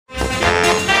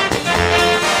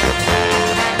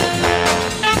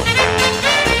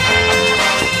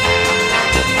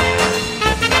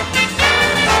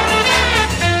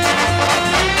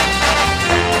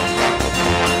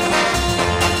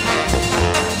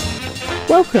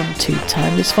Welcome to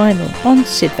Timeless Vinyl on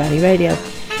Sid Valley Radio.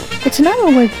 It's an hour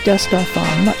where we dust off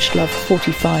our much-loved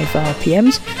 45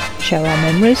 RPMs, share our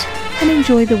memories, and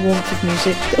enjoy the warmth of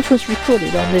music that was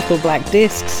recorded on little black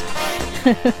discs.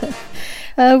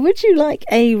 Would you like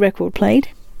a record played?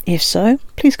 If so,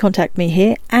 please contact me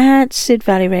here at Sid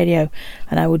Valley Radio,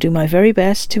 and I will do my very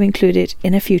best to include it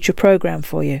in a future programme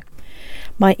for you.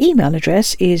 My email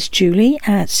address is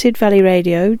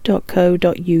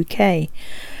julie@sidvalleyradio.co.uk.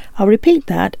 I'll repeat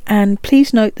that, and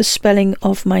please note the spelling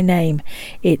of my name.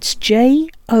 It's JOOLY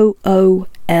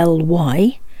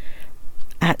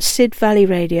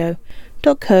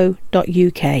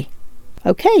 @sidvalleyradio.co.uk.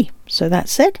 Okay, so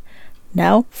that's it.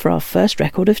 Now for our first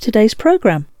record of today's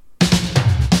programme.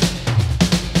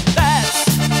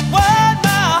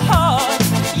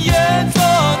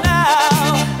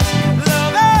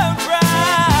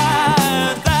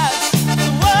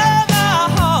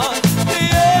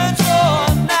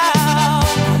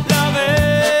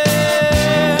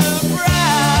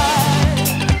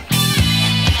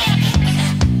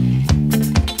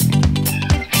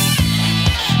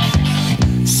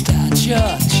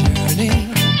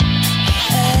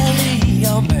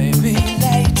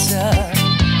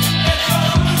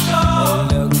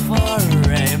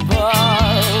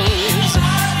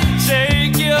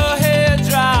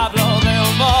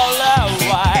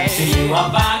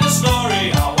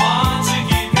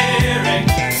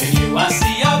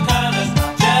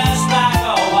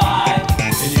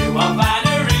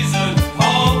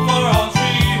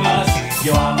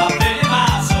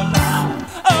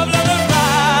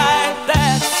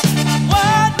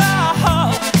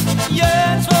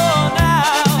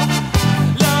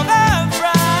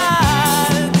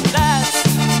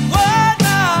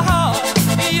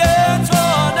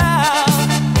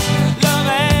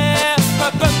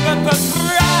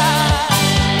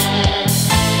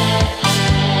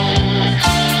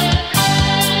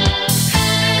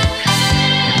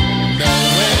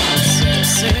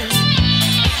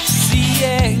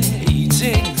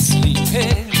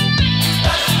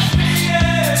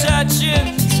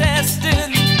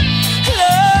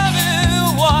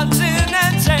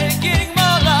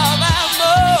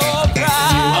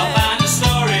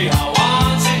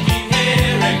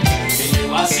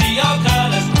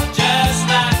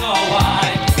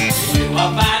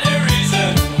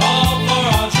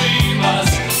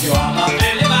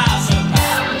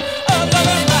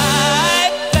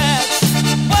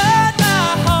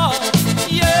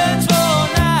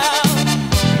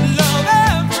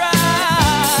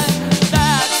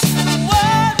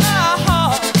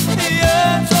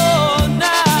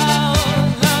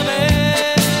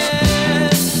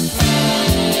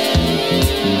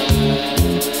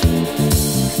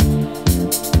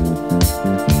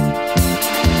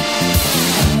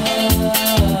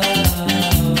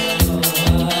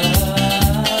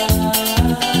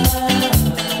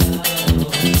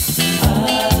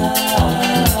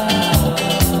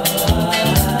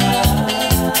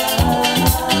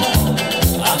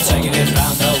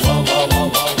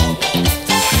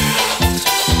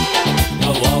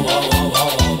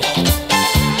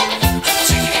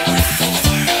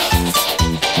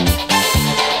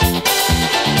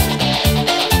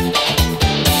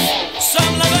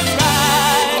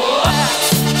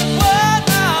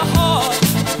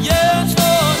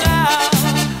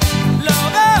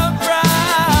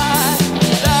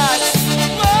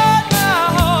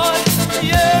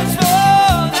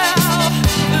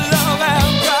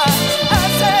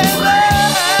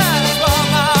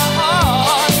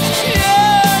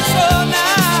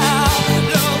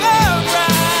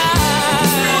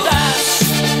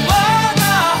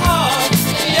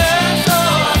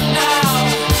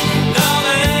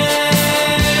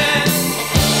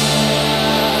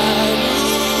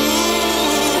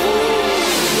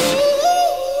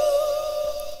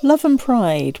 Love and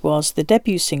Pride was the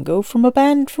debut single from a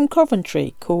band from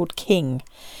Coventry called King.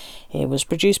 It was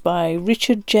produced by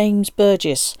Richard James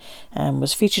Burgess and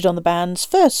was featured on the band's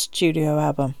first studio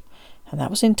album, and that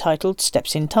was entitled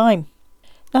Steps in Time.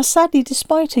 Now sadly,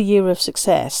 despite a year of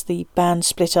success, the band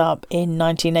split up in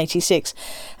 1986,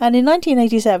 and in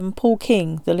 1987 Paul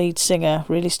King, the lead singer,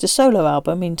 released a solo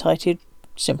album entitled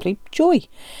simply Joy.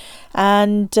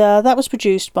 And that was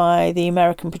produced by the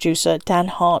American producer Dan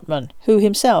Hartman, who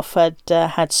himself had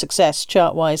had success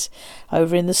chart-wise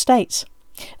over in the States.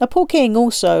 Paul King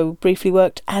also briefly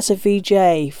worked as a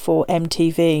VJ for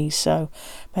MTV, so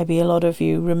maybe a lot of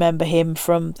you remember him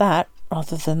from that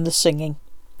rather than the singing.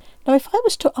 Now, if I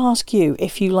was to ask you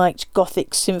if you liked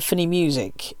Gothic symphony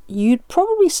music, you'd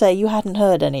probably say you hadn't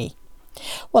heard any.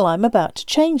 Well, I'm about to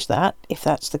change that, if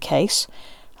that's the case,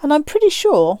 and I'm pretty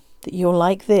sure that you'll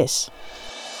like this.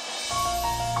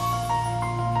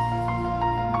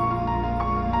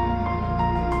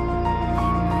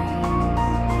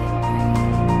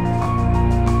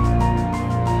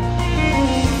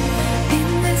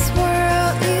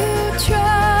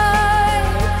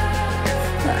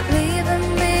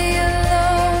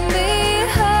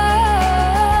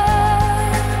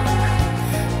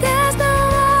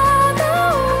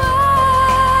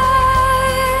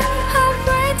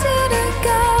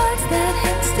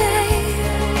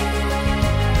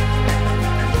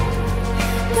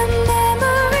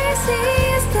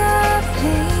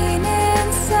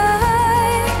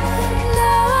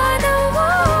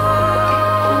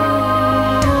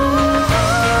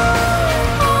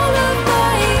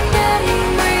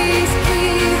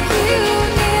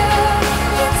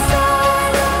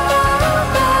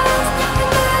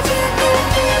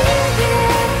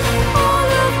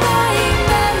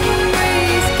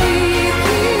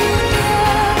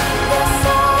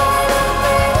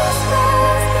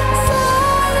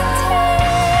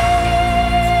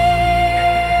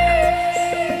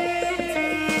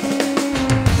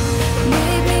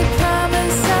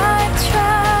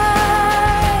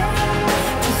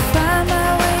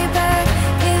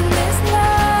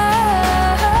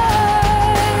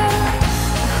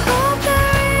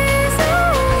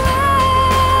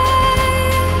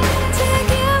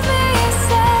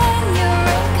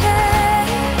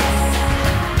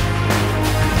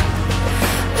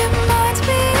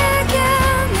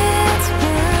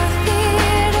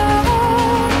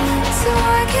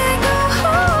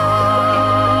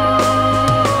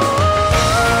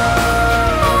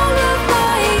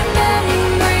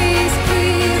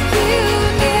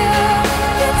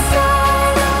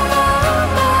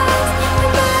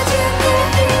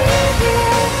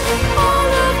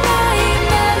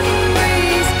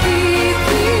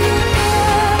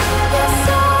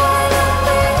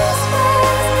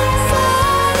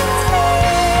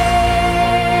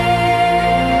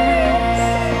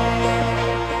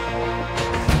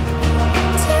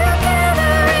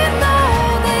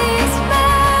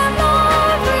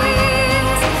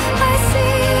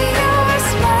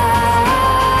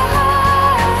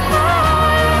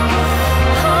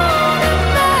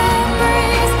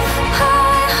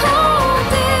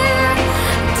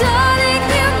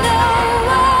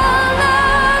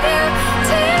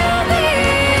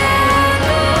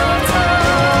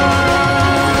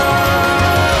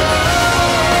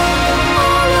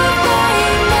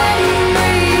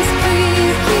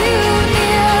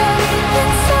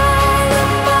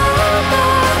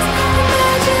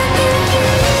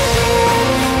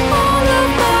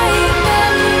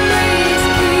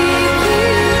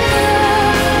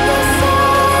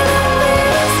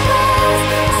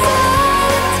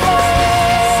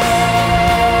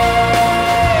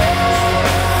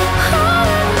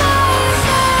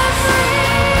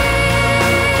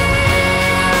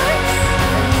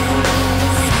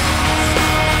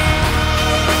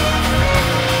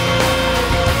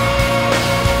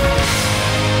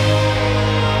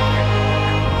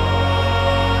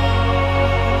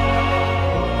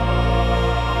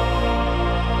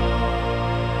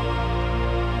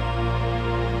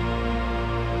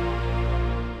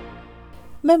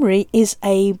 Memory is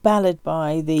a ballad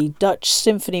by the Dutch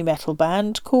symphony metal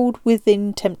band called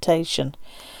Within Temptation,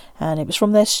 and it was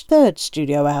from their third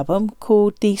studio album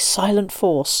called The Silent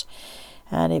Force,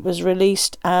 and it was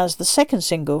released as the second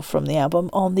single from the album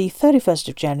on the 31st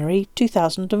of January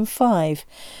 2005.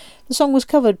 The song was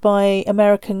covered by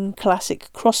American classic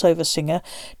crossover singer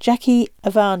Jackie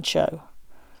Evancho.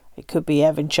 It could be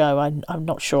Evancho, I'm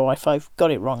not sure if I've got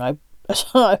it wrong, I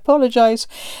apologise.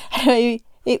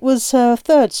 It was her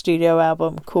third studio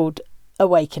album called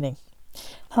Awakening.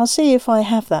 I'll see if I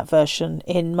have that version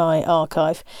in my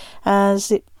archive,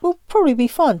 as it will probably be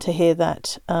fun to hear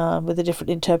that with a different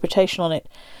interpretation on it.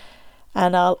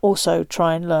 And I'll also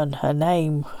try and learn her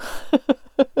name.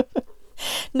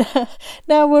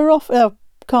 Now we're off.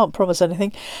 Can't promise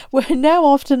anything. We're now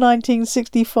off to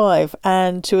 1965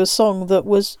 and to a song that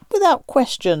was, without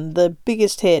question, the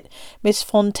biggest hit Miss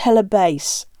Fontella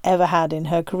Bass ever had in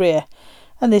her career.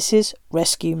 And this is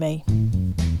Rescue Me.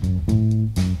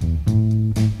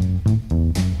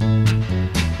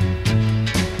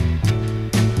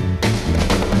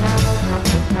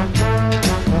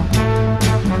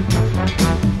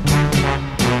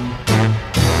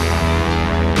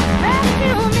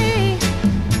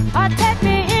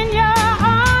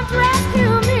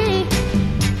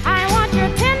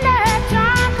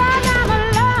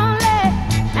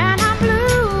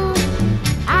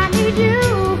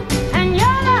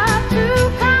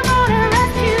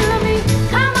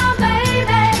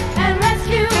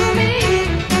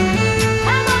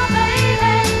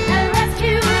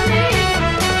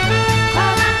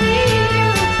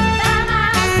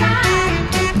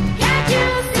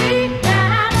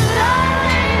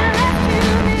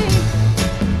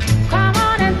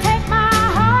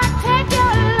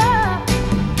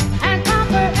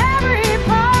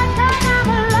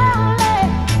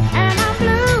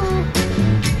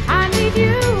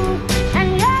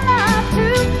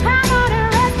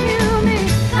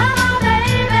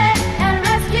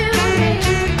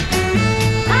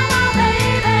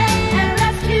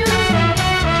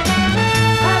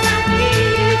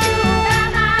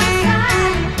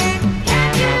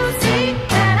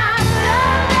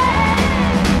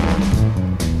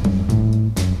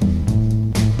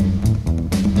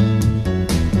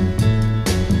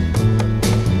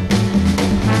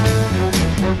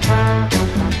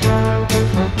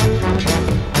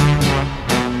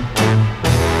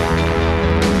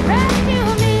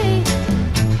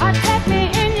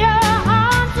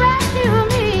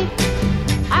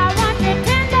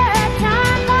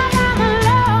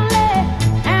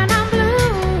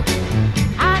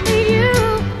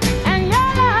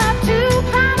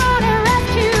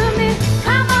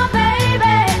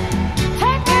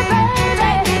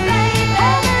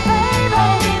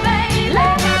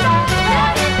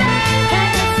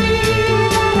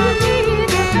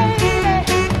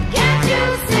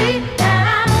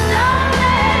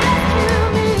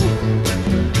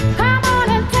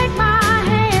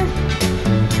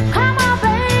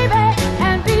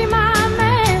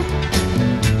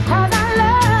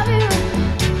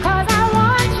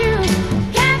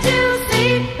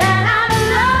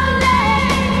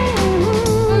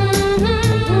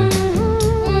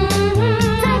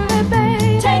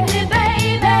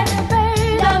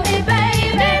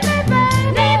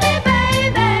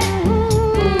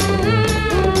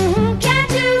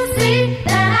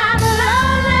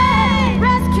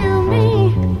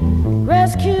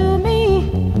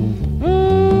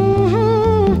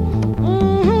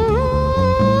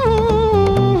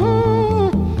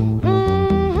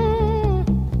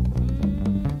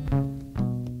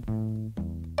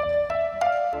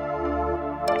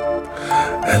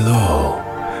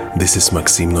 This is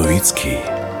Maxim Novitsky,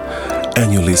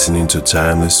 and you're listening to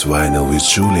Timeless Vinyl with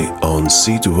Julie on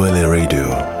Seed Valley Radio.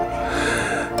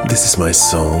 This is my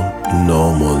song,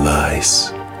 No More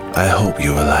Lies. I hope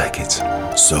you will like it.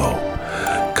 So,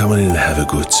 come on in and have a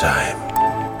good time.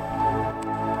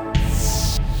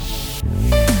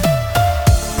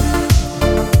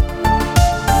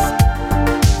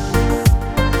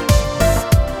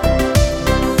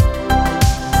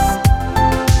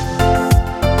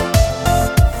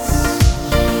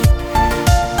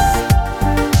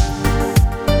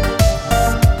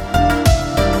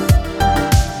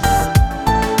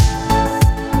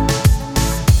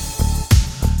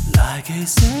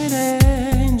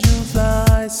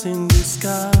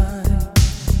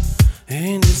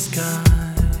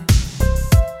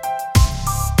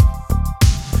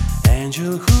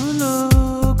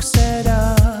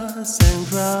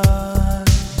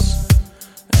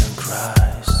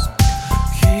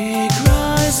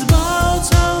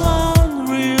 About our one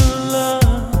real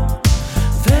love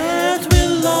that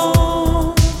will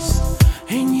long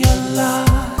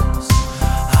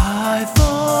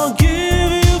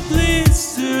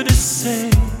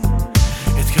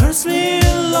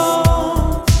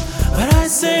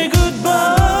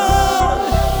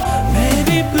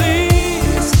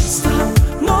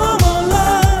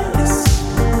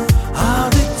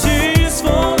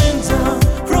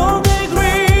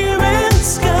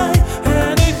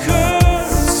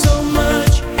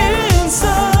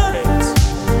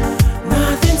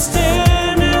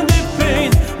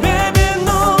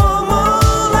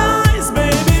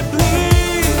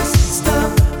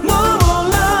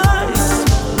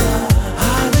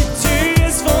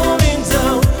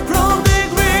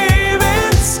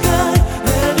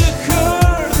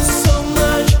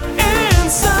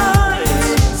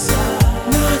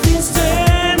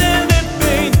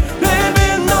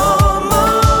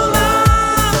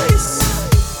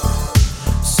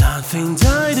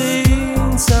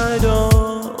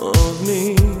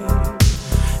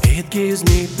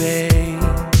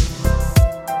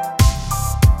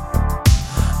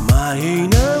My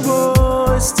inner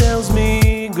voice tells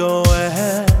me go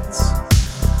ahead,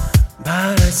 but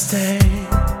I stay.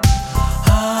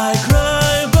 I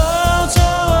cry about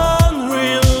our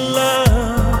unreal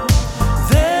love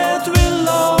that we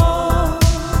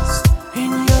lost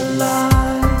in your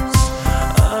lies.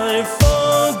 I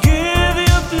forgive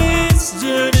you, please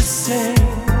do the same.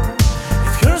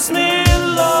 It hurts me a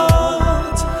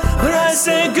lot, but I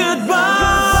say goodbye.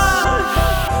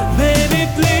 Baby,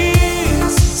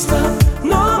 please stop,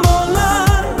 no more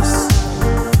lies.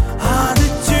 Are the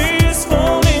tears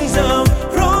falling down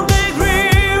from the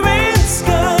grieving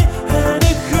sky? And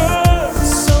it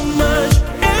hurts so much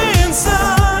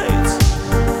inside.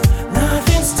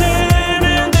 Nothing's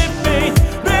standing the pain.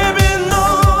 Baby, no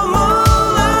more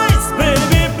lies.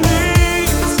 Baby,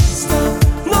 please stop,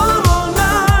 no more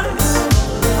lies.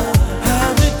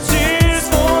 Are the tears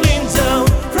falling down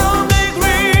from the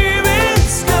grieving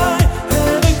sky?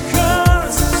 And it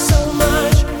hurts so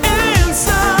much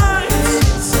inside.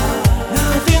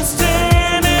 Nothing's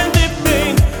standing the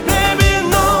pain. Baby,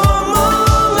 no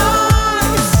more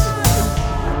lies.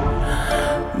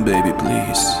 Baby,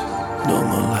 please, no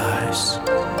more lies.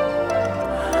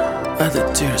 Are the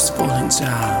tears falling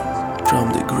down from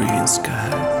the green sky?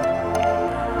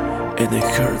 And it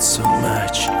hurts so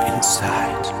much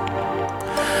inside.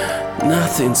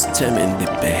 Nothing's stemming the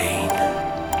pain.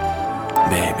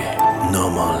 Baby, no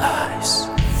more lies.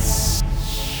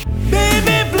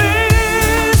 Baby,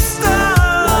 please stop.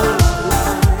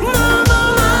 No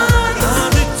more lies. Are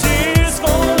the tears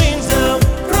falling down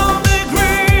from the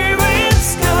grieving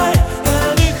sky?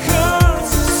 And it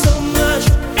hurts so much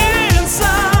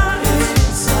inside.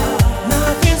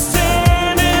 Nothing's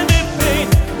standing the pain.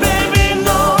 Baby,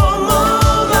 no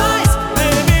more lies.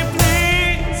 Baby,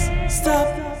 please stop.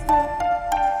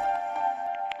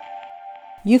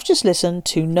 You've just listened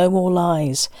to No More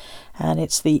Lies, and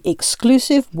it's the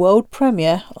exclusive world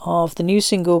premiere of the new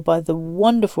single by the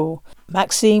wonderful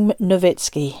Maxim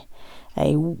Novitsky,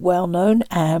 a well-known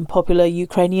and popular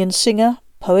Ukrainian singer,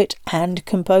 poet and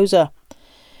composer.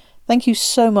 Thank you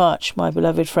so much, my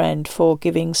beloved friend, for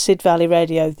giving Sid Valley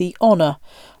Radio the honour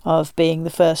of being the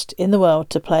first in the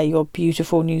world to play your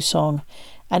beautiful new song,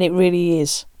 and it really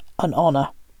is an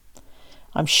honour.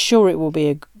 I'm sure it will be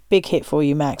a big hit for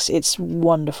you, Max. It's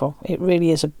wonderful. It really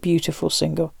is a beautiful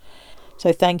single.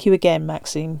 So thank you again,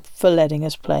 Maxime, for letting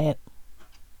us play it.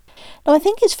 Now, I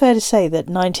think it's fair to say that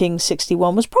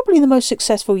 1961 was probably the most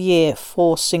successful year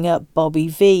for singer Bobby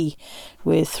Vee,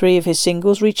 with 3 of his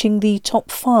singles reaching the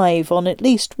top 5 on at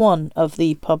least one of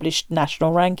the published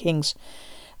national rankings.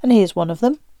 And here's one of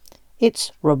them.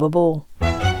 It's Rubber Ball.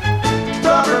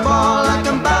 Rubber ball, like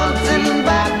I'm bouncing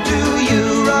back to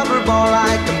you. Rubber ball,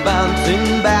 like I'm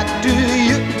bouncing back to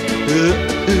you.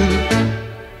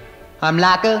 I'm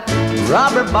like a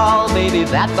rubber ball, baby,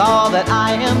 that's all that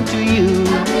I am to you.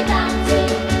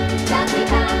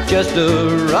 Just a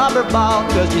rubber ball,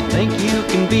 cause you think you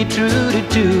can be true to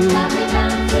two.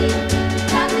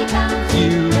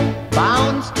 You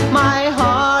bounce my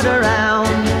heart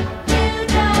around. You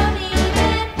don't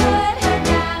even put her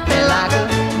down. Like a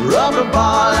rubber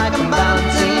ball, like I'm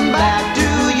bouncing back to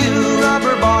you.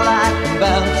 Rubber ball, like I'm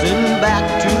bouncing back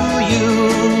to you.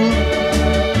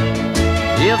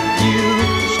 If you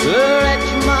stretch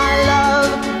my love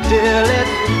till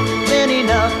it's thin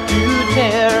enough to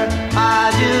tear, I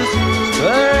just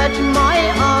stretch my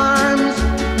arms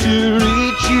to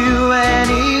reach you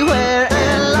anywhere.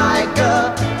 And like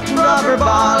a rubber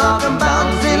ball, I'll come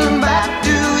bouncing back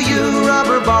to you.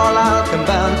 Rubber ball, I'll come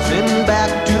bouncing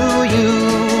back to you.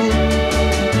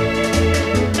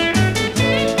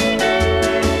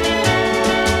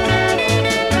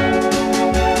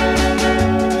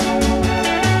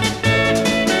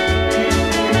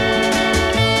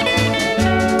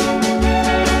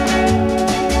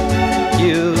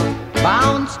 You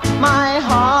bounce my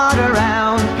heart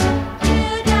around.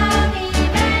 You don't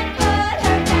even put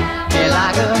her down.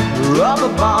 Like a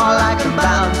rubber ball, like I'm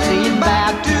bouncing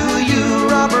back to you.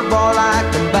 Rubber ball, like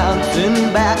I'm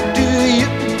bouncing back to you.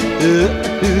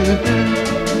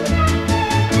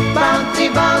 Bouncy,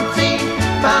 bouncy,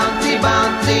 bouncy,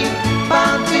 bouncy,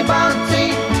 bouncy, bouncy,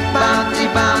 bouncy,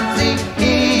 bouncy.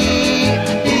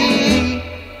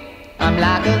 I'm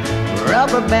like a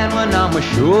rubber band when on my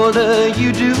shoulder.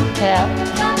 You do tap.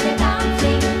 Bouncy,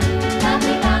 bouncy,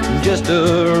 bouncy, bouncy, Just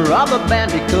a rubber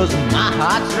band because my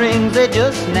heartstrings, they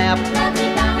just snap. bouncy,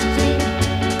 bouncy.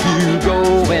 You go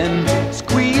and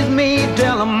squeeze me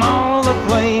till I'm all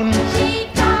aflame. She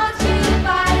calls you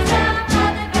by some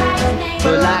other guy's name.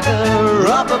 But like a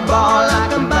rubber ball,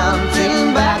 like I'm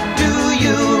bouncing back to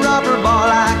you. Rubber ball,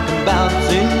 like I'm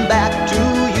bouncing back to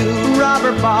you. Rubber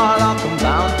rubber ball, I'll come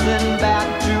bouncing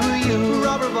back to you.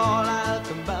 Rubber ball, I'll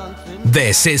come bouncing.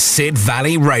 This is Sid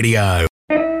Valley Radio.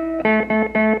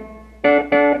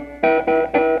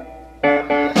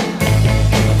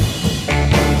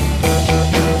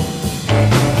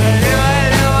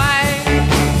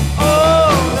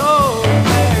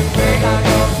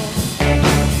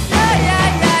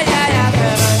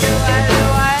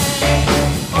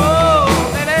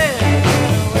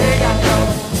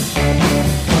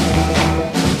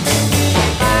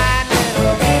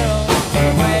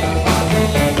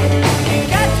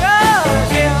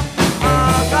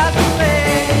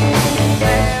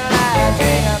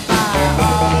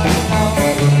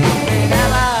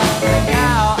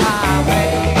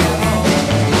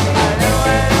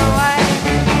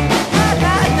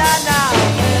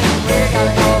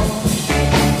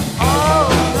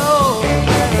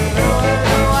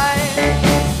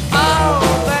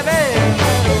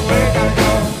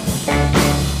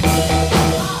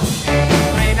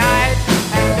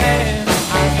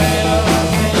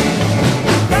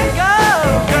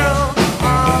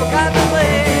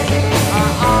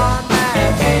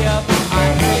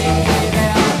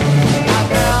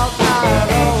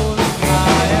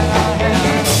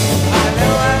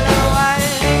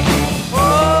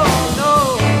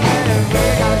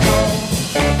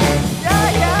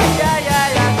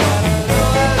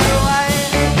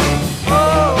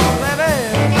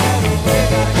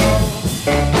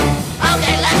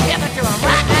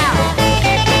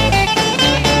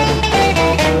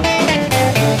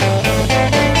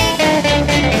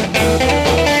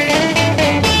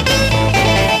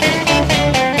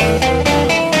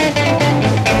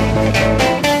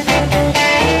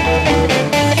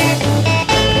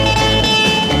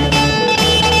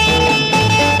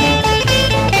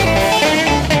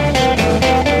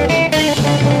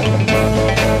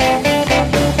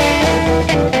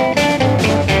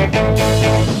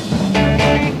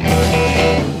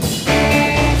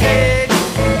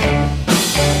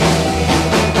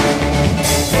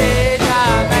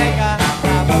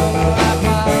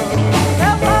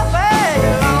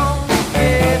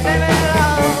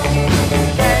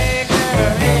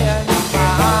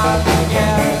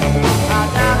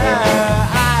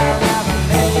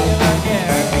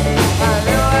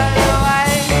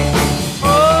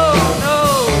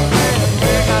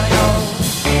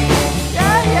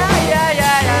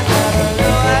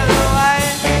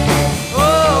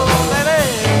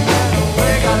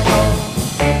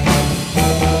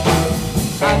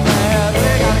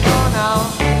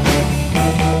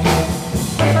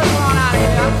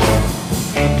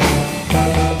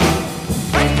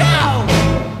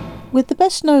 With the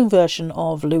best known version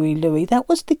of Louie Louie, that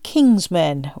was the King's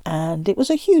Men, and it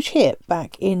was a huge hit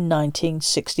back in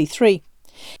 1963.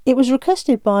 It was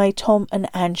requested by Tom and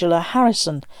Angela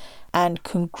Harrison, and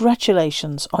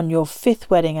congratulations on your 5th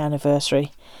wedding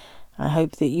anniversary. I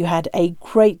hope that you had a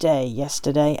great day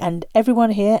yesterday, and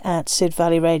everyone here at Sid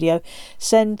Valley Radio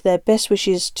send their best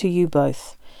wishes to you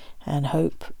both, and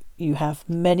hope you have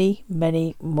many,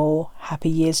 many more happy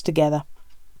years together.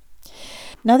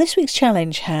 Now, this week's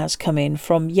challenge has come in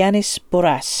from Yanis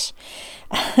Boras,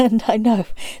 and I know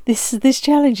this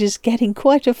challenge is getting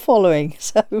quite a following,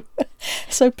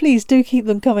 so please do keep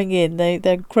them coming in.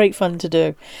 They're great fun to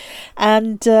do.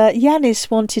 And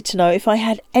Yanis wanted to know if I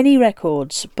had any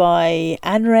records by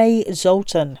Andre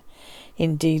Zoltan.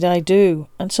 Indeed I do,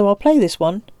 and so I'll play this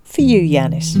one for you,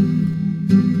 Yanis.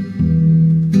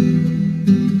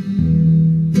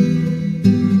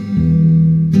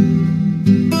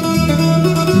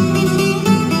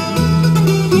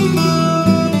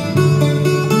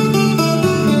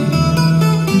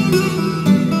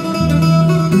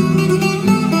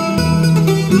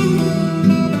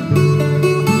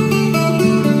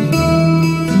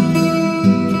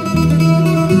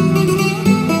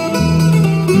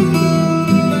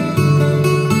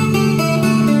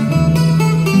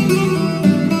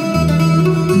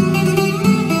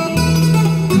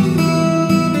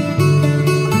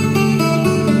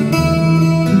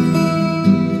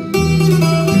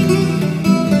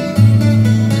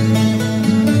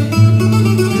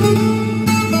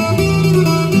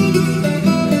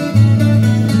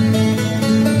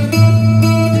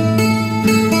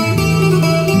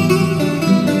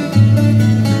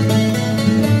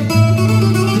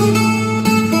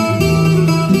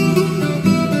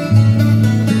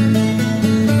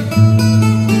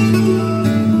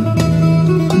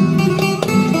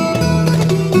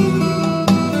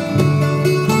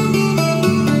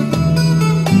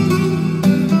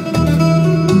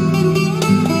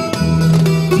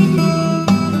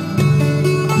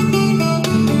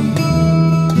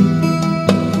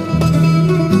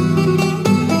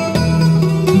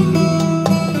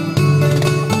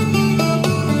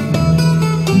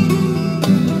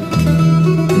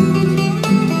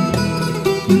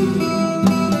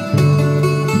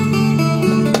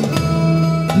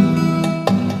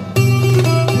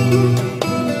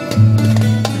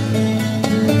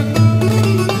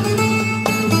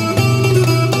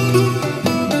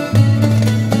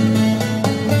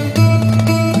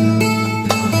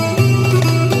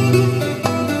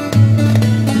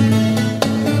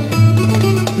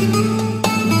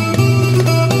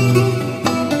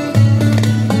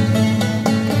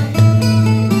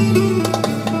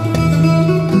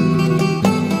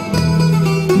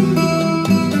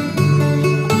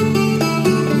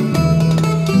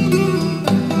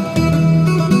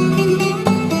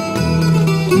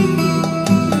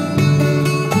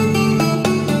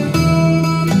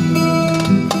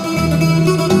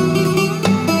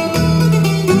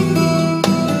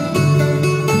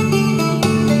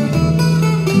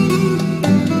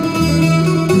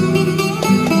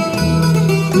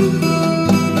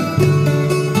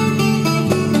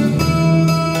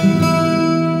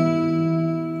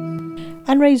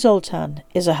 Andrei Zoltan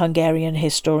is a Hungarian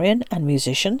historian and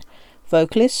musician,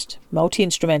 vocalist,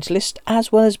 multi-instrumentalist, as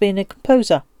well as being a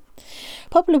composer.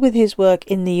 Popular with his work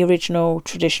in the original,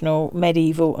 traditional,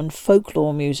 medieval and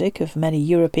folklore music of many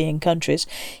European countries,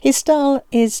 his style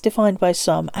is defined by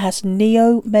some as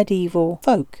neo-medieval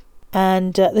folk.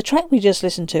 And the track we just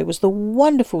listened to was the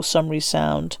wonderful summary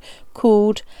sound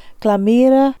called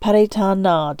Glamira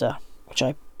Paretanada, which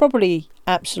I probably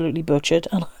absolutely butchered,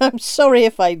 and I'm sorry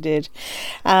if I did.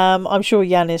 I'm sure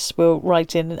Yanis will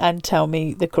write in and tell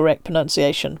me the correct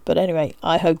pronunciation. But anyway,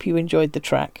 I hope you enjoyed the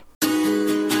track.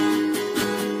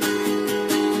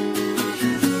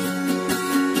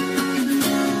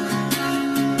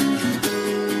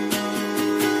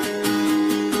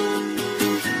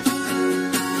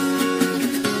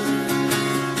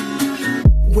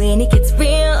 When it gets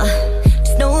real,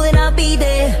 just know that I'll be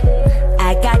there.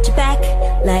 I got your back,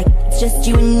 like it's just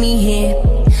you and me here.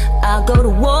 I'll go to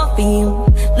war for you,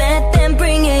 let them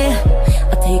bring it.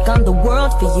 I'll take on the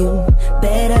world for you,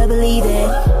 better believe it.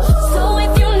 So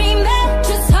if you need me,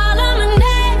 just holler my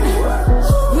name.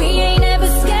 We ain't ever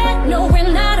scared, no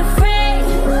we're not afraid.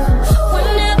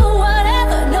 Whenever,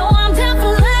 whatever, no I'm down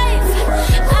for life.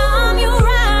 I'm your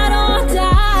ride or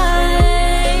die.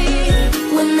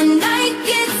 When the night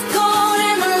gets cold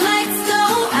and the lights go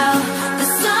out, the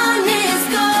sun is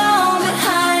gone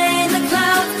behind the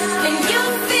clouds, and you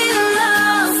feel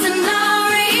lost, and I'll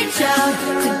reach out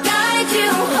to guide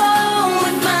you home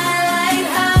with my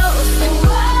lighthouse.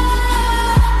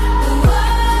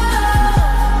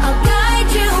 I'll guide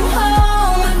you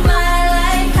home with my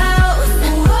lighthouse.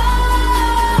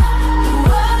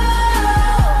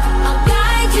 I'll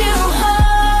guide you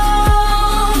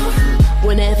home.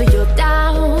 Whenever you're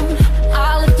down,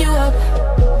 I'll lift you up.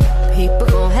 People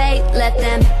gon' hate, let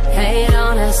them hate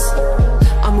on us.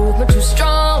 Our movement too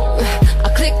strong, I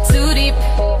click too deep.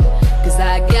 Cause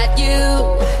I got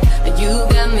you, and you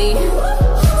got me.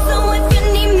 So if you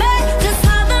need me, just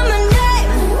holler my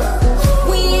name.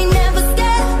 We ain't never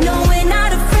scared, no we're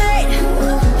not afraid.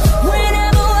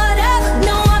 Whenever, whatever,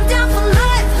 no I'm down for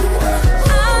life.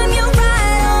 I'm your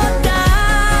ride or die.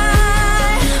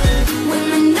 When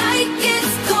the night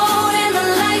gets cold and the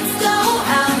lights go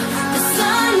out, the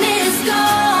sun is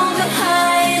gone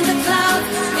behind the clouds,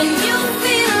 and you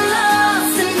feel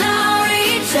lost, and I'll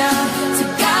reach out to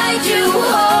guide you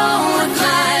home with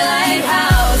my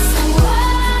lighthouse.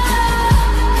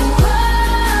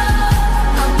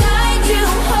 I'll guide you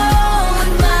home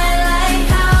with my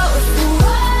lighthouse.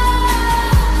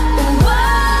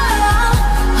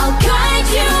 I'll guide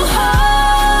you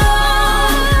home.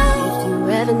 If you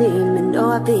ever need me, know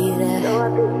I'll be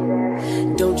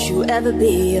there. Don't you ever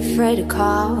be afraid to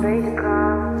call.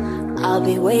 I'll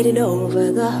be waiting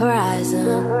over the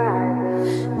horizon.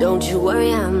 Don't you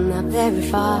worry, I'm not very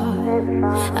far.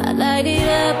 I light it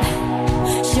up,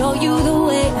 show you the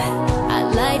way. I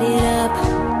light it up,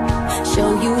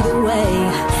 show you the way.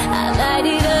 I light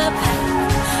it up,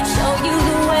 show you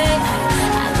the way.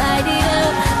 I light it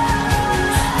up,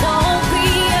 don't be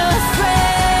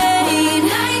afraid.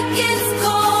 Night gets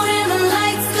cold and the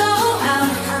lights go out.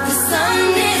 The sun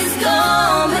is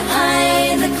gone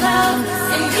behind the clouds,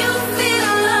 and you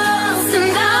feel lost, and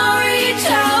I'll reach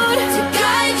out to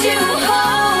guide you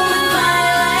home with my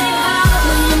lighthouse.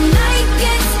 When the night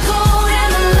gets cold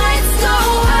and the lights go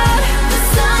out, the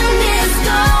sun is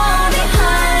gone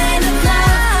behind the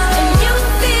clouds, and you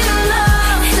feel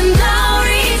lost, and I'll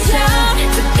reach out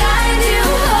to guide you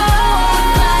home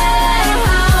with my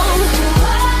lighthouse.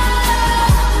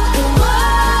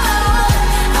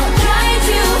 I'll guide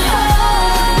you home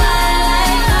with my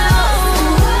lighthouse.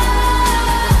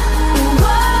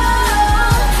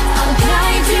 I'll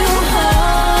guide you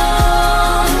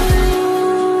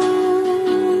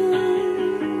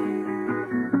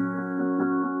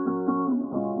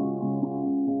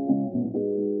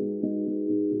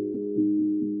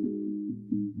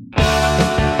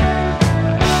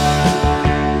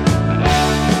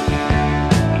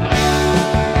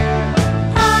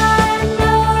I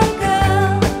know a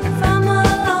girl from a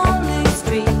lonely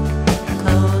street,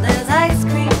 cold as ice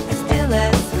cream, but still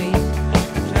as sweet.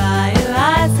 Dry your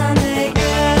eyes, Sunday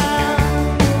girl.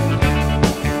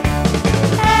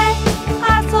 Hey,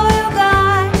 I saw your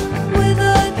guy with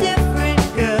a different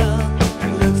girl.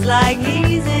 Looks like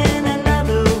he's in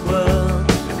another world,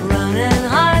 running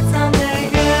hard, Sunday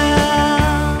girl.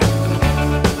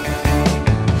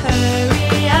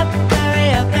 Hurry up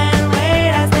and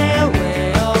wait. I stay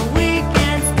away all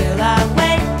weekend, still I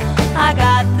wait. I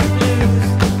got the blues.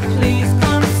 Please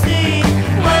come see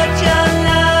what your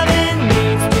loving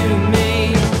means to me.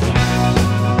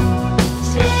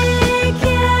 She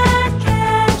can't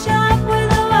catch up with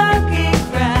the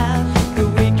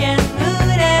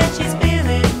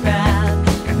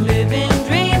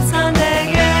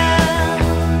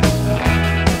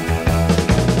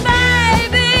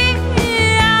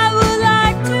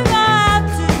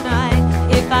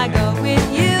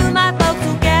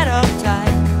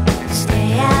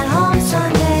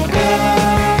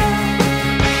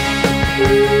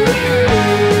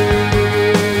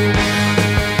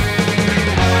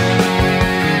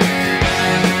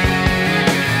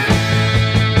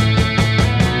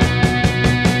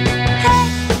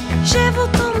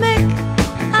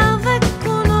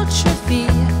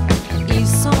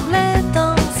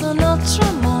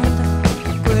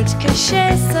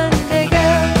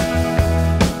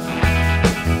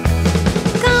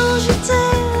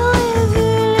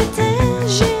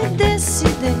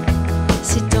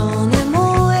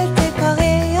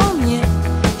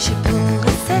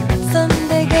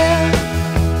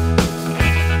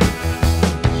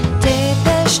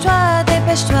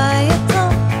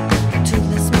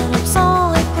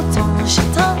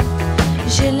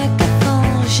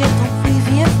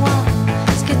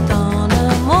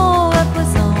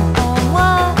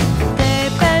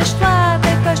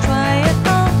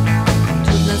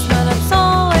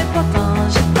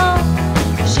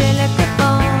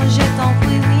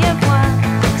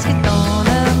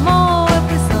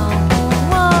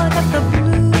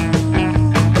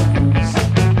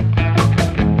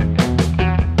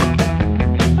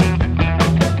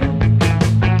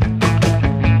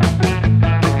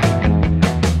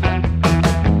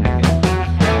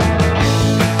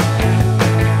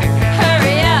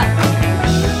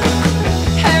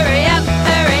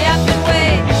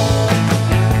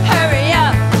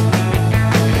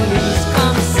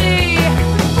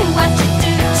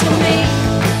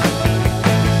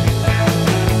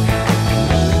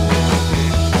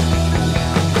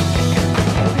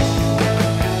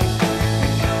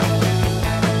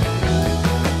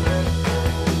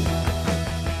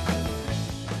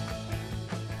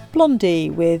Blondie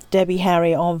with Debbie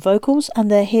Harry on vocals and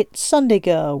their hit Sunday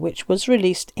Girl, which was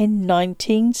released in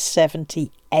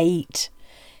 1978.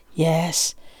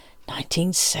 Yes,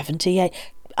 1978.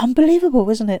 Unbelievable,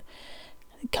 isn't it?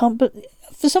 But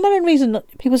for some unknown reason,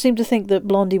 people seem to think that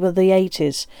Blondie were the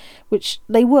 80s, which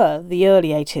they were, the early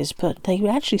 80s, but they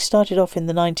actually started off in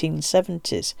the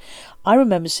 1970s. I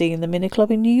remember seeing them in a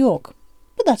club in New York,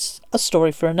 but that's a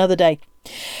story for another day.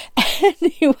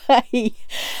 Anyway,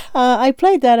 I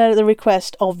played that out at the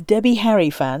request of Debbie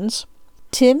Harry fans,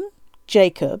 Tim,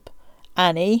 Jacob,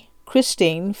 Annie,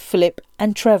 Christine, Philip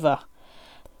and Trevor.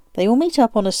 They all meet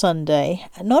up on a Sunday,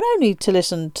 not only to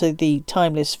listen to the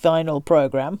Timeless Vinyl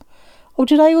programme. Or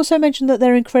did I also mention that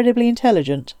they're incredibly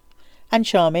intelligent and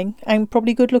charming and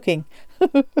probably good looking?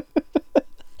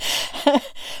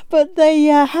 But they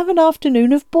have an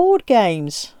afternoon of board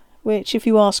games, which, if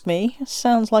you ask me,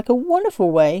 sounds like a wonderful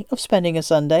way of spending a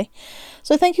Sunday.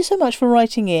 So thank you so much for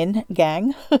writing in,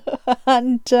 gang,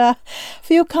 and for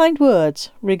your kind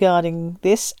words regarding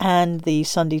this and the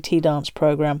Sunday Tea Dance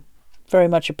programme. Very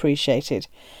much appreciated.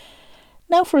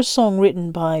 Now for a song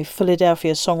written by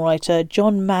Philadelphia songwriter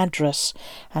John Madras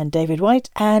and David White,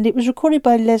 and it was recorded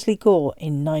by Leslie Gore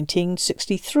in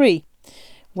 1963,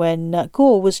 when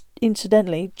Gore was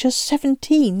incidentally just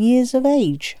 17 years of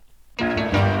age.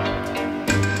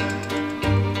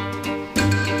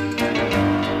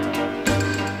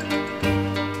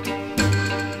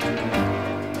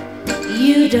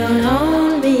 You don't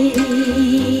own me.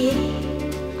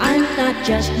 I'm not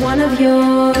just one of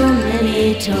your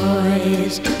many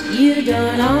toys. You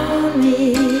don't own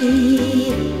me.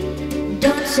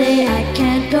 Don't say I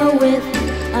can't go with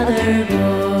other boys.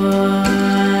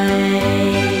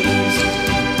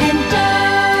 And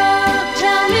don't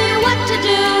tell me what to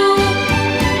do.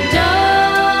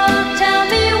 Don't tell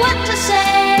me what to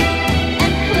say.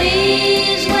 And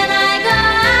please, when I go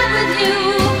out with you,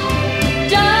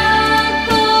 don't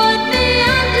put me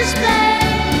on display.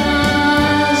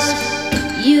 'Cause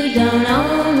you don't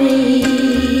own me.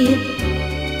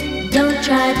 Don't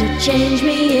try to change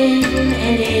me in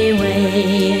any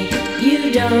way.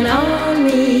 You don't own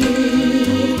me.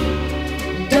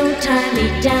 Don't tie me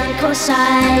down, 'cause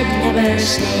I'd never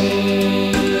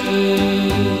stay.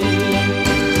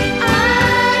 I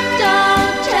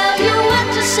don't tell you what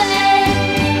to say.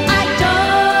 I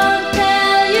don't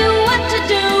tell you what to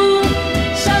do.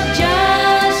 So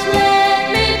just let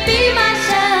me be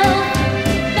myself.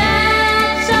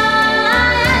 That's all I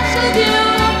ask of you.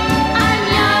 I'm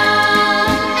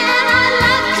young and I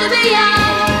love to be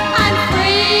young. I'm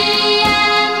free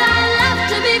and I love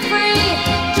to be free.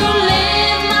 To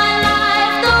live my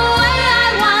life the way I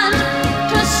want.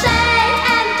 To say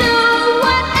and do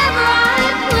whatever I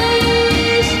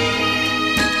please.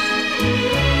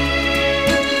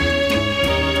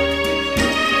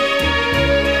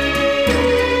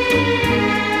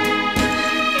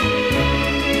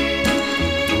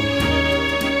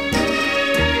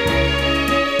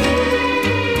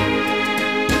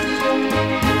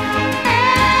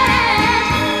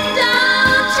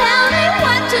 Don't tell me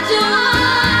what to do.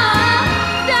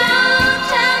 Don't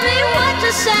tell me what to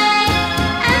say.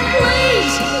 And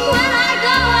please, when I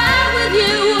go out with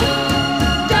you,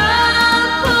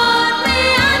 don't put me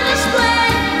on display.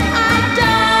 I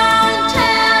don't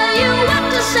tell you what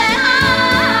to say.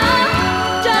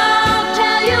 Don't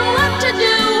tell you what to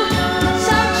do.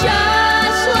 So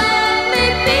just let me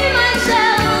be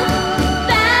myself.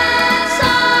 That's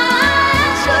all I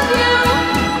ask of you.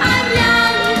 I'm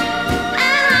young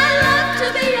and I love to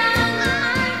be young.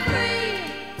 I'm free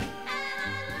and I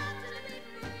love to be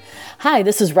free. Hi,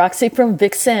 this is Roxy from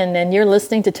Vixen, and you're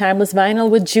listening to Timeless Vinyl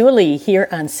with Julie here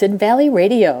on Sid Valley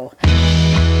Radio.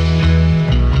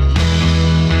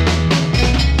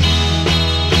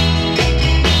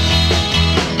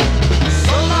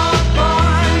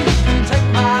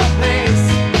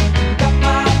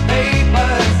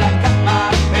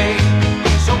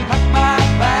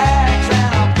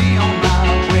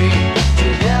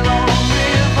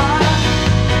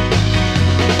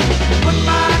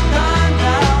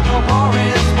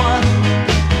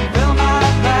 Fill my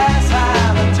glass,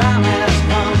 how the time has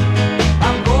come.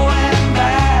 I'm going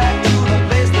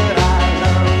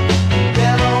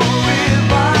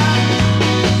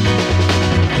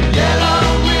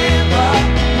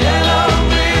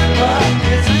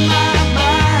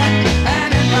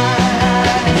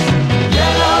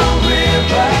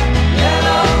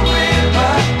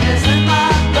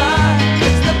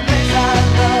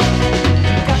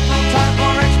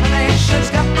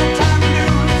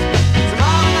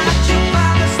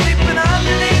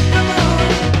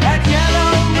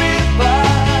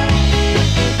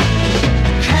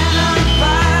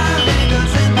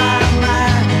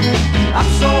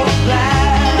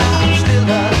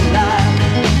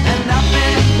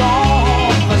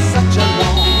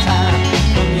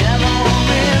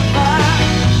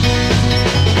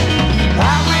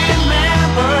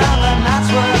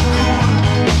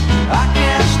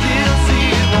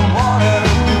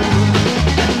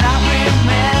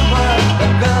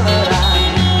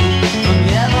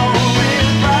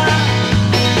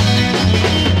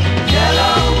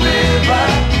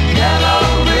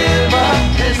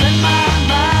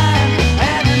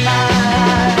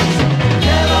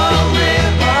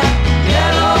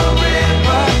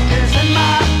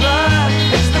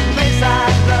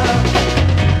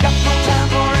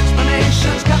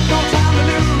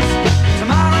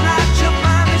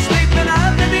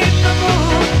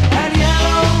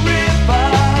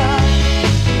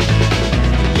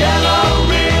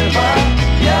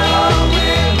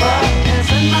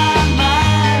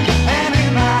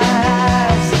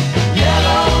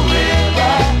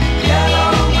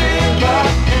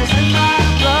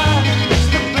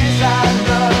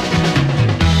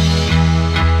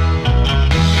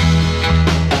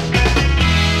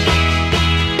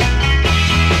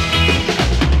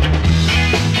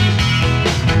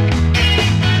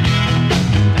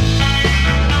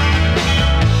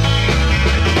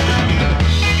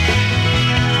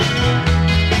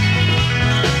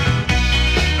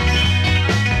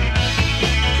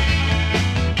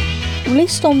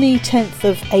Released on the 10th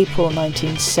of April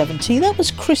 1970, that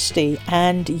was Christie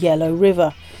and Yellow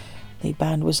River. The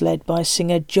band was led by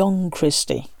singer John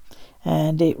Christie,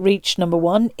 and it reached number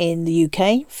 1 in the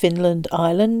UK, Finland,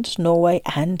 Ireland, Norway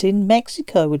and in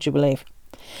Mexico, would you believe?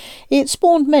 It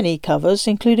spawned many covers,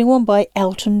 including one by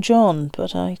Elton John,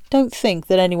 but I don't think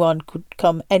that anyone could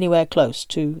come anywhere close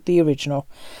to the original.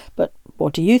 But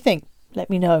what do you think?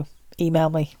 Let me know. Email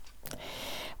me.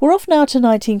 We're off now to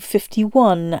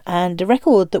 1951, and a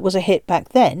record that was a hit back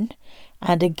then,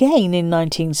 and again in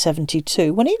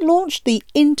 1972, when it launched the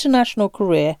international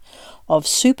career of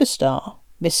superstar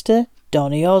Mr.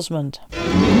 Donny Osmond.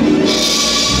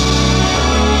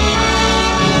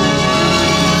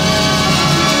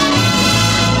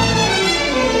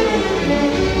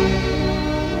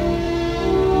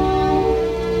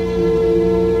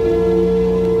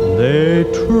 They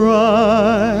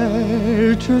try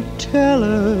to tell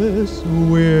us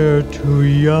we're too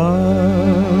young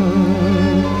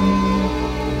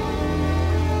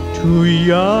to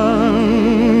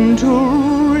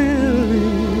really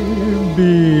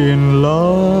be in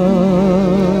love.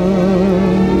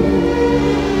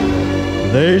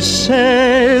 They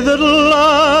say that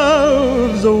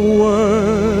love's a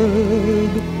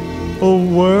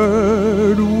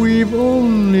word we've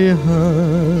only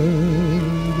heard,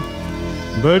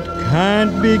 but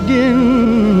can't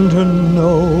begin to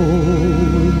know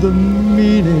the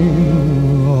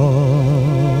meaning of.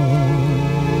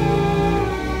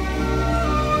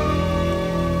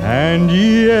 And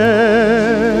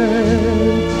yet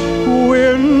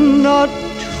we're not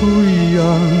too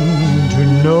young to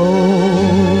know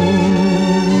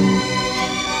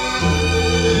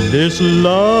this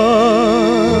love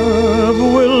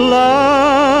will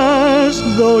last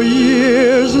though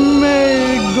years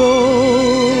may go.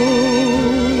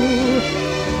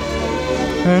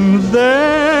 And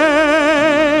then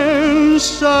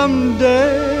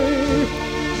someday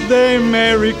they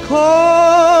may recall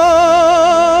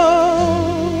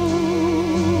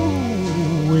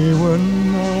we were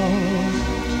not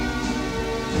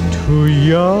too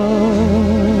young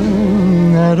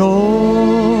at all.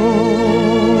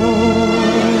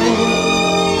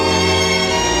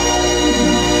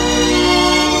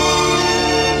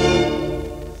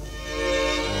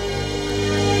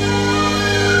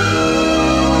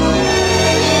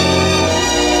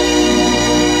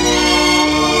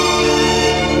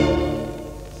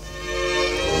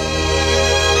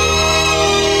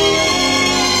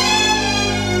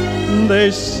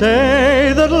 They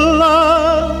say that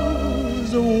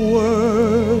love's a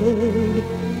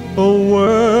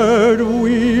word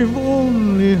we've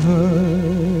only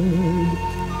heard,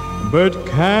 but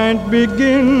can't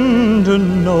begin to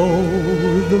know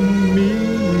the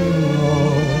meaning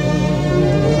of.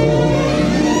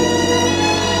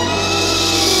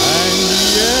 And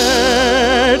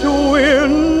yet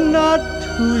we're not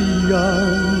too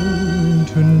young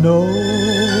to know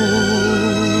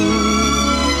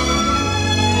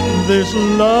this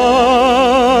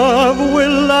love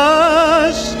will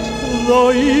last though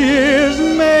years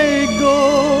may go.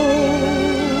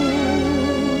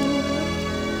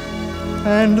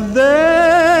 And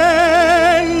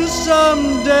then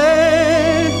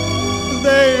someday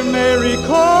they may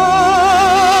recall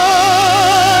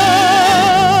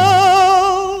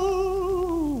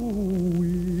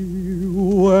we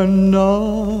were not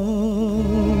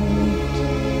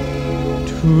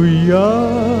too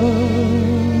young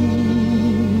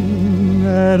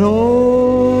at all.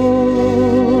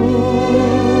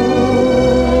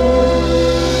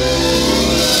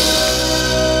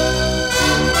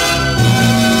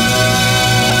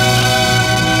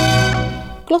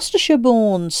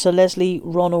 Gloucestershire-born Sir Leslie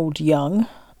Ronald Young,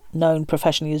 known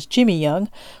professionally as Jimmy Young,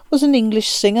 was an English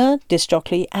singer, disc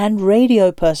jockey and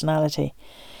radio personality.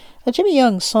 Jimmy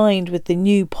Young signed with the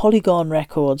New Polygon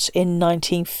Records in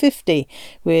 1950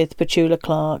 with Petula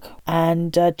Clark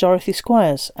and Dorothy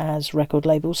Squires as record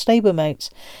label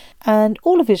stablemates, and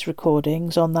all of his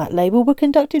recordings on that label were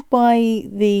conducted by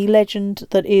the legend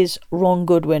that is Ron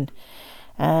Goodwin,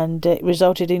 and it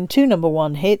resulted in 2 number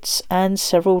 1 hits and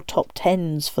several top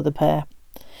 10s for the pair.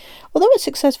 Although a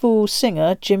successful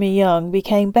singer, Jimmy Young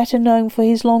became better known for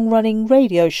his long-running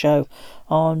radio show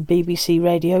on BBC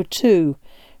Radio 2,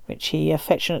 which he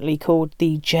affectionately called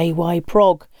the JY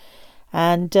Prog,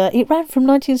 and it ran from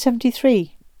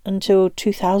 1973 until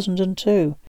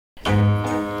 2002.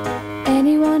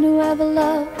 Anyone who ever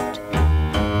loved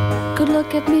could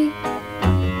look at me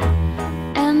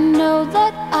and know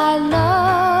that I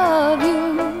love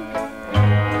you.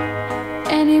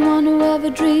 Anyone who ever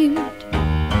dreamed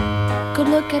could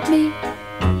look at me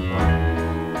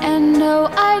and know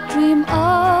I dream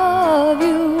of love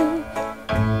you,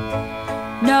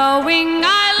 knowing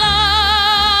I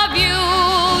love you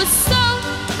so.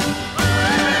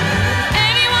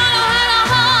 Anyone who had a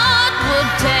heart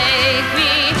would take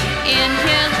me in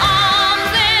his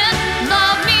arms and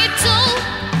love me too.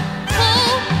 Who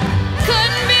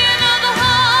couldn't be another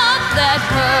heart that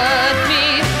hurt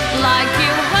me like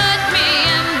you hurt me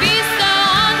and be so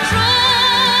untrue?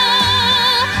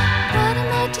 What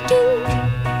am I to do?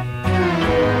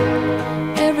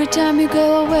 Every time you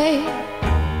go away,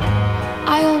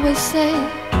 I always say,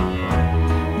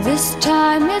 this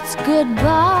time it's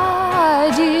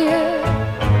goodbye, dear.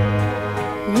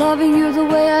 Loving you the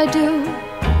way I do,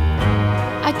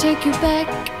 I take you back.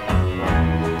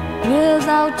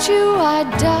 Without you I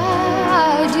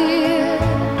die, dear.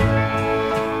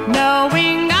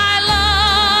 Knowing I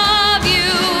love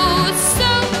you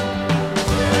so.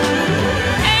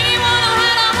 Anyone who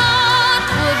had a heart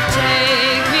would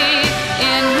take me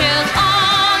in his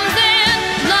arms and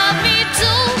love me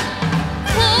too.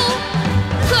 Who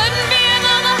couldn't be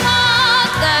another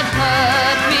heart that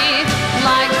hurt me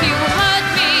like you hurt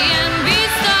me and be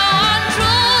so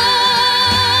untrue?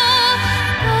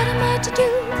 What am I to do?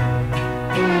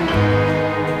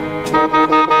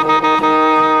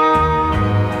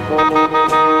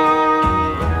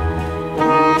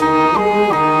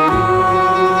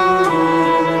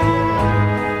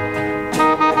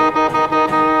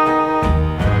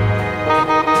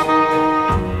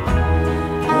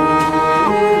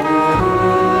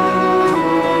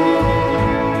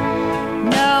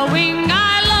 Knowing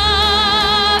I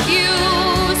love you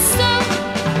so.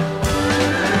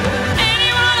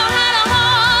 Anyone who had a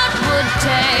heart would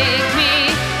take me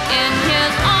in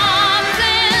his arms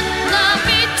and love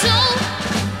me too.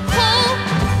 Who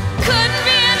couldn't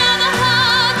be another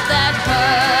heart that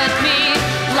hurt me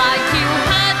like you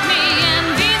hurt me and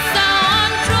be so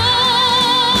untrue?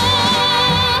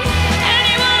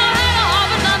 Anyone who had a heart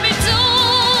would love me too.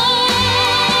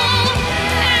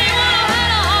 Anyone who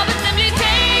had a heart would simply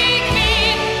take me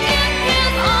in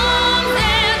his arms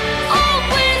and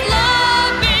always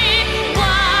love me.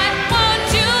 Why won't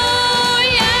you?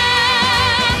 Yeah.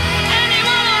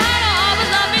 Anyone who had a heart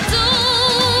would love me too.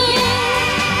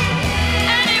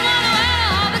 Anyone who had a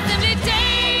heart would simply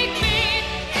take me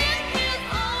in his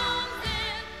arms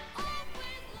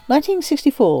and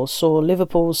 1964 saw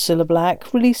Liverpool's Cilla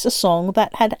Black release a song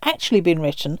that had actually been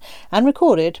written and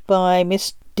recorded by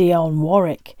Miss Dionne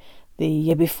Warwick the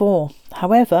year before.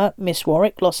 However, Miss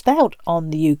Warwick lost out on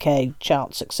the UK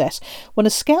chart success when a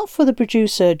scout for the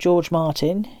producer George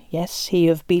Martin, yes, he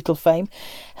of Beatle fame,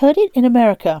 heard it in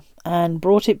America and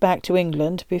brought it back to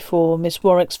England before Miss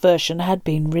Warwick's version had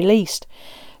been released.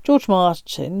 George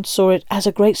Martin saw it as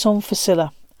a great song for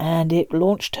Cilla, and it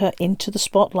launched her into the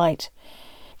spotlight.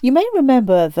 You may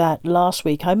remember that last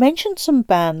week I mentioned some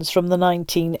bands from the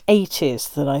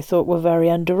 1980s that I thought were very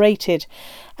underrated,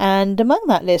 and among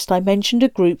that list I mentioned a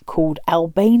group called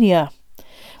Albania.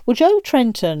 Well, Joe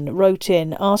Trenton wrote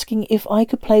in asking if I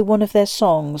could play one of their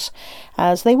songs,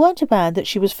 as they weren't a band that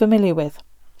she was familiar with.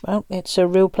 Well, it's a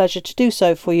real pleasure to do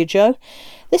so for you, Joe.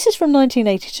 This is from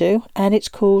 1982, and it's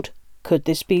called Could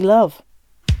This Be Love?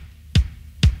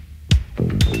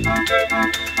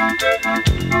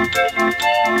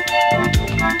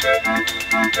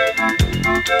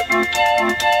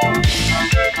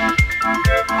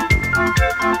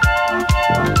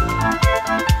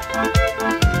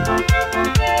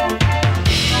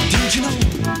 Did you know,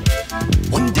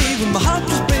 one day when my heart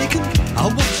was breaking, I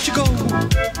watched you go.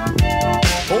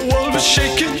 The world was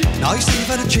shaking, now you say you've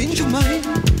had a change of mind.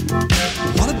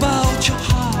 What about your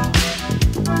heart?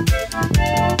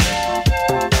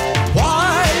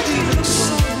 Why do you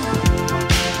sing?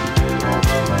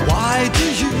 Why do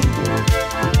you?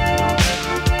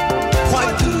 Why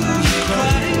do you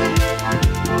cry?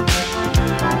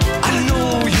 I know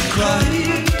you cry.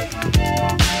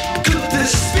 Could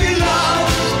this be love?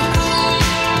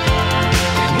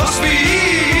 It must be.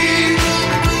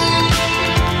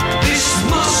 This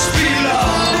must be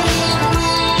love.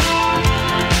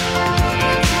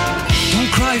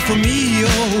 Don't cry for me,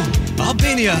 oh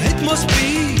Albania, it must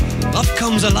be. Love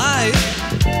comes alive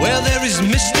where there is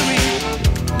mystery.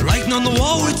 Writing on the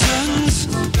wall returns.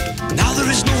 Now there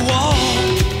is no wall.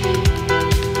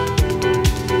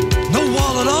 No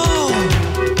wall at all.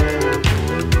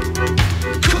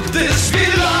 Could this be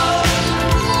love?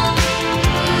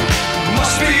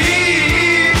 Must be.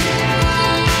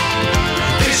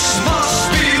 This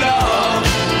must be love.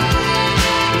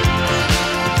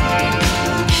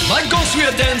 Like ghosts we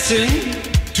are dancing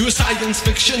to a science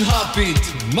fiction heartbeat.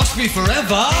 Must be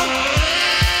forever.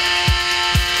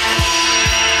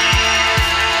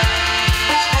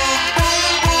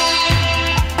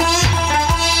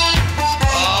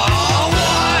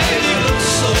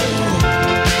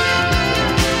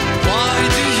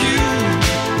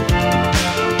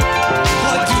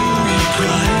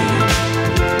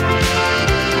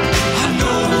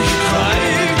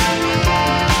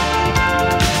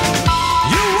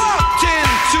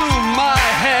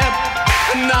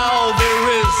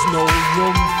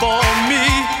 room for me.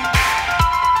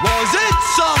 Was it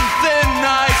something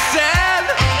I said?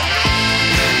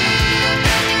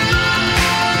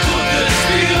 Could this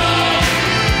be love?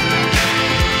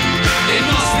 It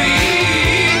must be.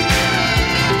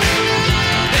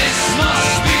 This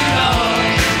must be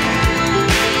love.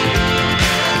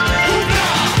 Could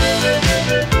this be love?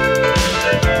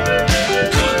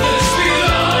 Could this be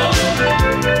love?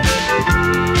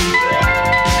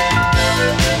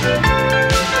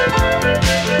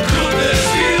 Could this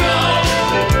be love? Could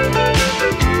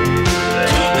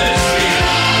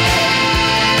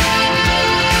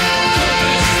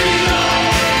this be love?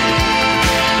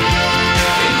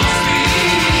 It must be.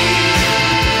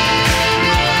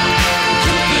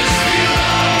 Could this be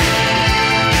love?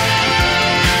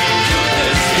 Could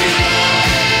this be love?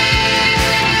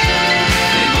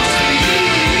 It must be.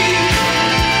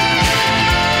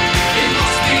 It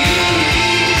must be.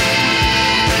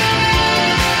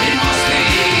 It must be.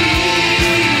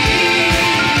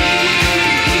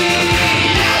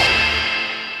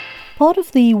 Part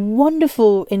of the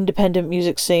wonderful independent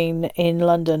music scene in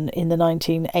London in the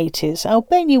 1980s,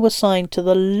 Albania was signed to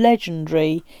the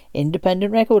legendary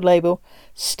independent record label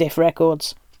Stiff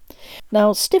Records.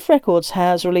 Now, Stiff Records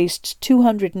has released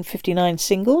 259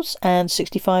 singles and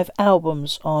 65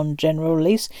 albums on general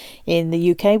release in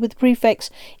the UK, with the prefix,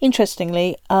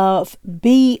 interestingly, of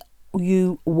BUY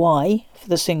for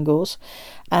the singles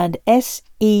and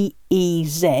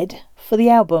SEEZ for the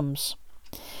albums.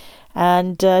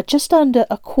 And just under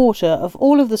a quarter of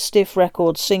all of the Stiff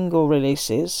Records single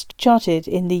releases charted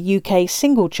in the UK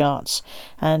single charts,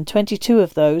 and 22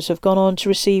 of those have gone on to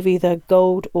receive either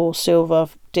gold or silver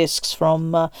discs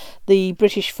from the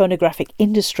British phonographic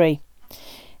industry.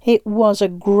 It was a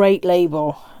great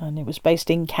label, and it was based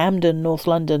in Camden, North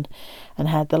London, and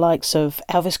had the likes of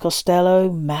Elvis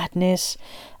Costello, Madness,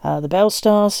 the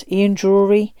Bellstars, Ian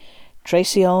Drury,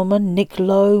 Tracy Ullman, Nick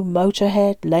Lowe,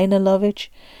 Motorhead, Lena Lovitch.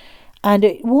 And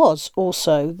it was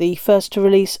also the first to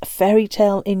release Fairy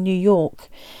Tale in New York.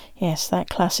 Yes, that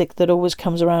classic that always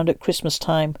comes around at Christmas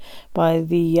time by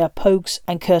the Pogues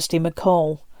and Kirsty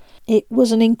MacColl. It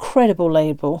was an incredible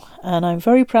label, and I'm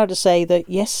very proud to say that,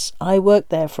 yes, I worked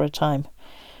there for a time.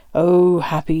 Oh,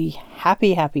 happy,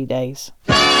 happy, happy days.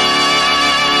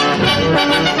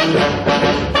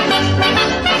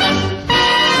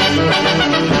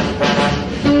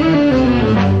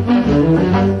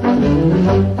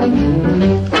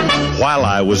 While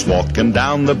I was walking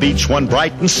down the beach one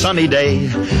bright and sunny day,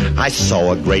 I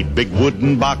saw a great big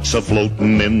wooden box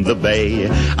a-floating in the bay.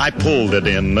 I pulled it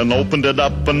in and opened it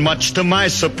up, and much to my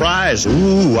surprise,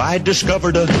 ooh, I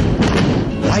discovered a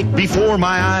right before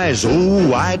my eyes.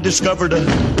 Ooh, I discovered a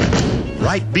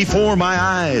right before my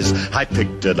eyes. I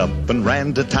picked it up and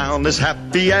ran to town as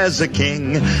happy as a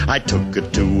king. I took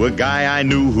it to a guy I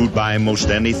knew who'd buy most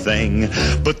anything.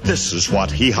 But this is what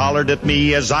he hollered at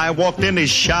me as I walked in his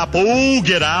shop. Oh,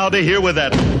 get out of here with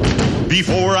that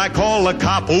before I call a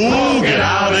cop. Oh, get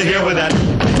out of here with that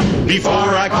before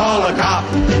I call a cop.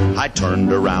 I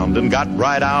turned around and got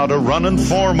right out a-running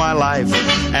for my life.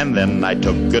 And then I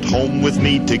took it home with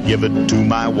me to give it to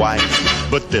my wife.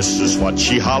 But this is what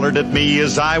she hollered at me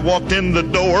as I walked in the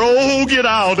door. Oh, get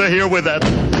out of here with that,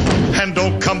 and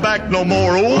don't come back no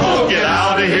more. Oh, get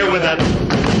out of here with that,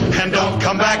 and don't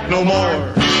come back no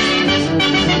more.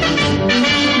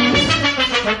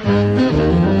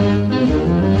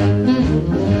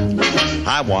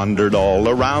 I wandered all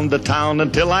around the town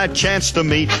until I chanced to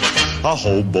meet a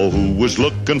hobo who was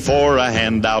looking for a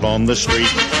handout on the street.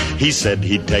 He said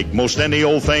he'd take most any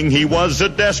old thing. He was a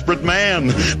desperate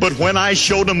man. But when I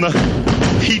showed him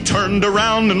he turned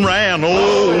around and ran.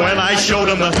 Oh, when I showed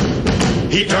him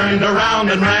he turned around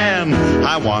and ran.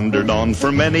 I wandered on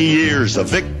for many years, a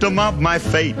victim of my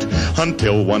fate,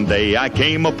 until one day I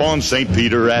came upon St.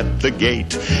 Peter at the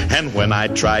gate. And when I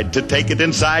tried to take it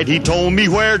inside, he told me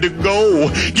where to go.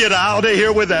 Get out of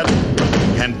here with that,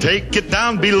 and take it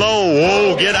down below.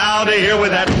 Oh, get out of here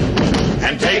with that,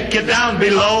 and take it down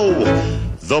below.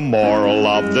 The moral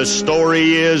of the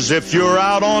story is, if you're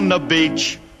out on the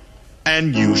beach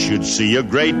and you should see a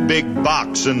great big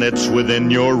box and it's within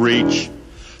your reach,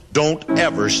 don't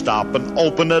ever stop and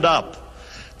open it up.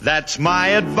 That's my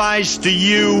advice to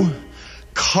you,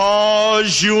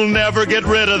 'cause you'll never get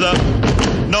rid of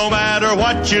them, no matter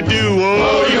what you do.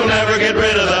 Oh, you'll never get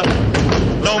rid of them,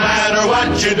 no matter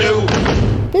what you do.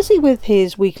 Busy with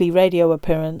his weekly radio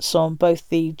appearance on both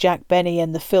the Jack Benny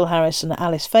and the Phil Harris and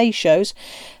Alice Faye shows,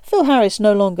 Phil Harris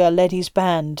no longer led his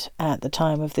band at the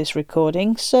time of this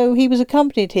recording, so he was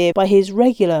accompanied here by his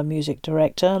regular music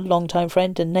director, longtime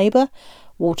friend and neighbour,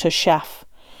 Walter Schaff.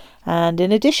 And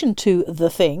in addition to The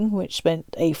Thing, which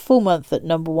spent a full month at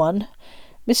number 1,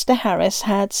 Mr. Harris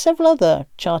had several other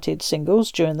charted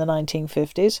singles during the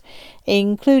 1950s,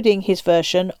 including his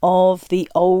version of The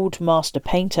Old Master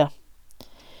Painter.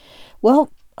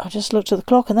 Well, I just looked at the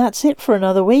clock and that's it for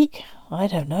another week. I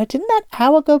don't know, didn't that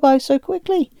hour go by so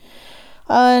quickly?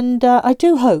 And I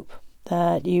do hope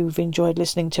that you've enjoyed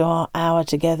listening to our hour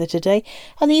together today,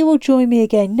 and that you will join me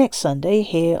again next Sunday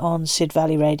here on Sid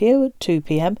Valley Radio at 2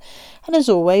 p.m. And as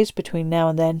always, between now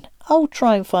and then, I'll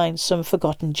try and find some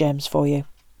forgotten gems for you.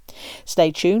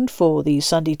 Stay tuned for the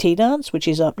Sunday Tea Dance, which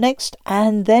is up next,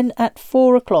 and then at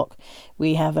 4 o'clock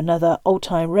we have another Old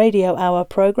Time Radio Hour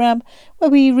programme where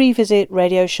we revisit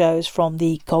radio shows from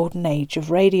the golden age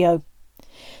of radio.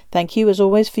 Thank you as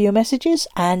always for your messages,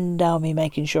 and I'll be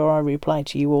making sure I reply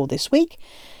to you all this week.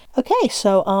 Okay,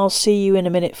 so I'll see you in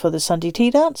a minute for the Sunday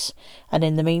Tea Dance, and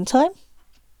in the meantime,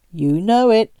 you know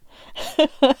it.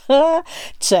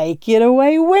 Take it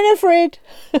away, Winifred!